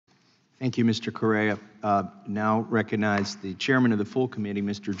Thank you, Mr. Correa. Now recognize the chairman of the full committee,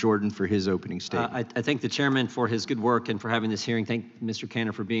 Mr. Jordan, for his opening statement. I thank the chairman for his good work and for having this hearing. Thank Mr.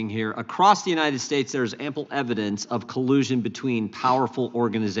 Cantor for being here. Across the United States, there is ample evidence of collusion between powerful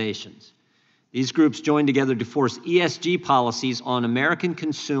organizations. These groups join together to force ESG policies on American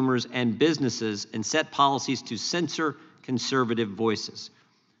consumers and businesses and set policies to censor conservative voices.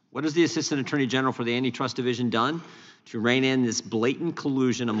 What has the Assistant Attorney General for the Antitrust Division done to rein in this blatant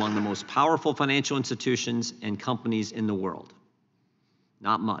collusion among the most powerful financial institutions and companies in the world?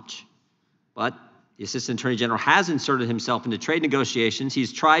 Not much. But the Assistant Attorney General has inserted himself into trade negotiations.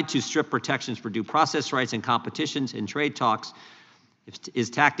 He's tried to strip protections for due process rights and competitions in trade talks. His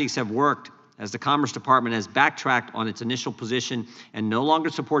tactics have worked, as the Commerce Department has backtracked on its initial position and no longer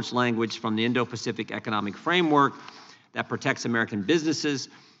supports language from the Indo-Pacific Economic Framework that protects American businesses.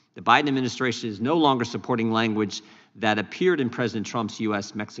 The Biden administration is no longer supporting language that appeared in President Trump's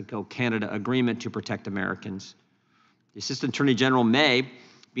U.S., Mexico, Canada agreement to protect Americans. The Assistant Attorney General may not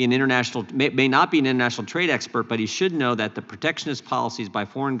be an international trade expert, but he should know that the protectionist policies by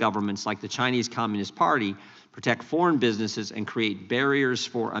foreign governments like the Chinese Communist Party protect foreign businesses and create barriers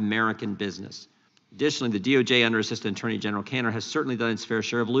for American business. Additionally, the DOJ under Assistant Attorney General Cantor has certainly done its fair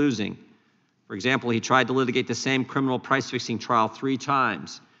share of losing. For example, he tried to litigate the same criminal price-fixing trial 3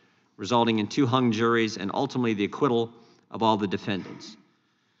 times, resulting in 2 hung juries and ultimately the acquittal of all the defendants.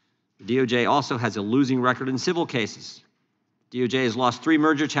 The DOJ also has a losing record in civil cases. DOJ has lost 3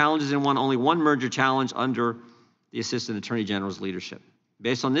 merger challenges and won only 1 merger challenge under the Assistant Attorney General's leadership.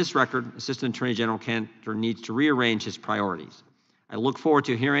 Based on this record, Assistant Attorney General Cantor needs to rearrange his priorities. I look forward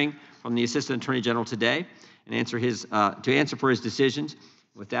to hearing from the Assistant Attorney General today and answer for his decisions.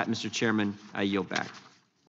 With that, Mr. Chairman, I yield back.